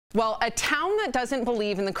Well, a town that doesn't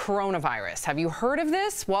believe in the coronavirus. Have you heard of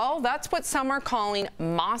this? Well, that's what some are calling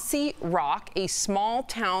Mossyrock, a small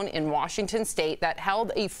town in Washington state that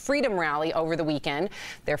held a freedom rally over the weekend.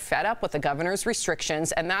 They're fed up with the governor's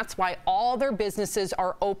restrictions, and that's why all their businesses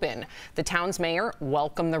are open. The town's mayor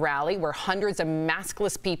welcomed the rally, where hundreds of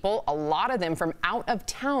maskless people, a lot of them from out of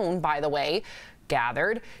town, by the way,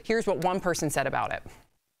 gathered. Here's what one person said about it.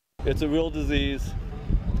 It's a real disease,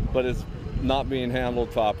 but it's not being handled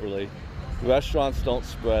properly. Restaurants don't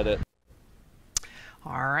spread it.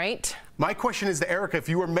 All right. My question is to Erica, if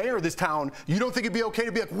you were mayor of this town, you don't think it'd be okay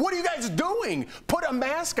to be like, what are you guys doing? Put a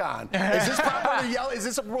mask on. Is this proper to yell? Is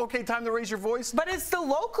this an okay time to raise your voice? But it's the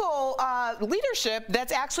local leadership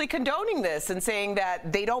that's actually condoning this and saying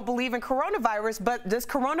that they don't believe in coronavirus, but does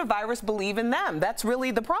coronavirus believe in them? That's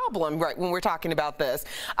really the problem, right, when we're talking about this.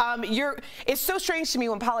 It's so strange to me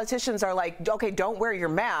when politicians are like, okay, don't wear your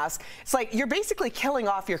mask. It's like you're basically killing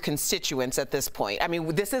off your constituents at this point. I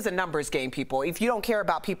mean, this is a numbers game, people. If you don't care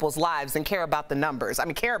about people's lives and care about the numbers, I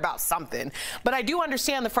mean, care about something. But I do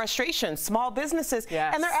understand the frustration. Small businesses,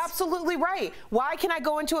 yes. And they're absolutely right. Why can I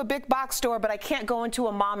go into a big box store, but I can't go into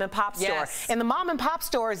a mom and pop store? Yes. In the mom and pop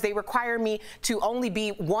stores, they require me to only be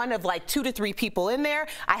one of like 2 to 3 people in there.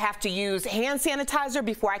 I have to use hand sanitizer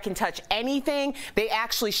before I can touch anything. They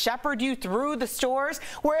actually shepherd you through the stores.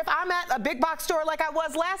 Where if I'm at a big box store like I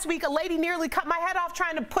was last week, a lady nearly cut my head off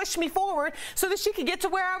trying to push me forward so that she could get to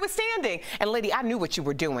where I was standing. And lady, I knew what you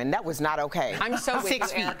were doing. That was not okay. I'm so with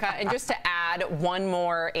you, Erica. And just to add one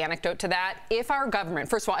more anecdote to that, if our government,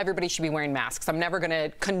 first of all, everybody should be wearing masks. I'm never going to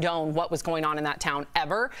condone what was going on in that town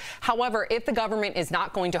ever. However, if the government is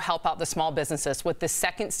not going to help out the small businesses with the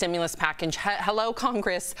second stimulus package, hello,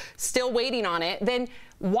 Congress, still waiting on it, then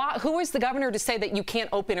who is the governor to say that you can't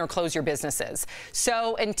open or close your businesses?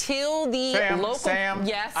 So until the local... Sam,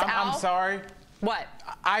 yes, I'm sorry. What?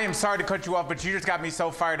 I am sorry to cut you off, but you just got me so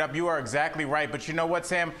fired up. You are exactly right. But you know what,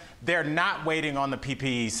 Sam? They're not waiting on the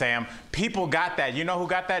PPE, Sam. People got that. You know who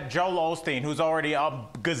got that? Joel Osteen, who's already a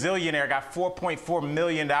gazillionaire, got $4.4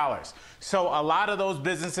 million. So a lot of those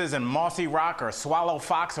businesses in Mossyrock or Swallow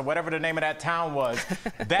Fox or whatever the name of that town was,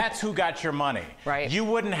 that's who got your money. Right. You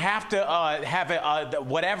wouldn't have to have it,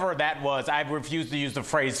 whatever that was. I refuse to use the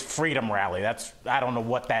phrase freedom rally. I don't know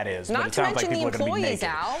what that is. Not but it to sounds mention like the employees,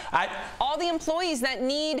 Al. All the employees that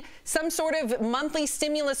need some sort of monthly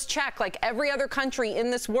stimulus check like every other country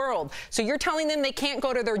in this world. So you're telling them they can't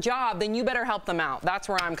go to their job, then you better help them out. That's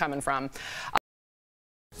where I'm coming from.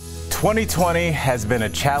 2020 has been a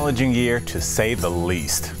challenging year, to say the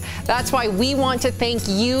least. That's why we want to thank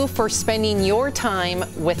you for spending your time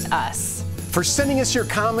with us. For sending us your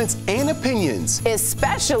comments and opinions.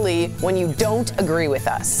 Especially when you don't agree with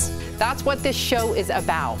us. That's what this show is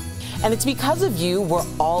about. And it's because of you we're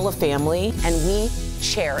all a family, and we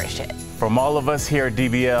cherish it. From all of us here at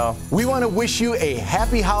DBL, we want to wish you a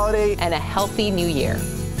happy holiday and a healthy new year.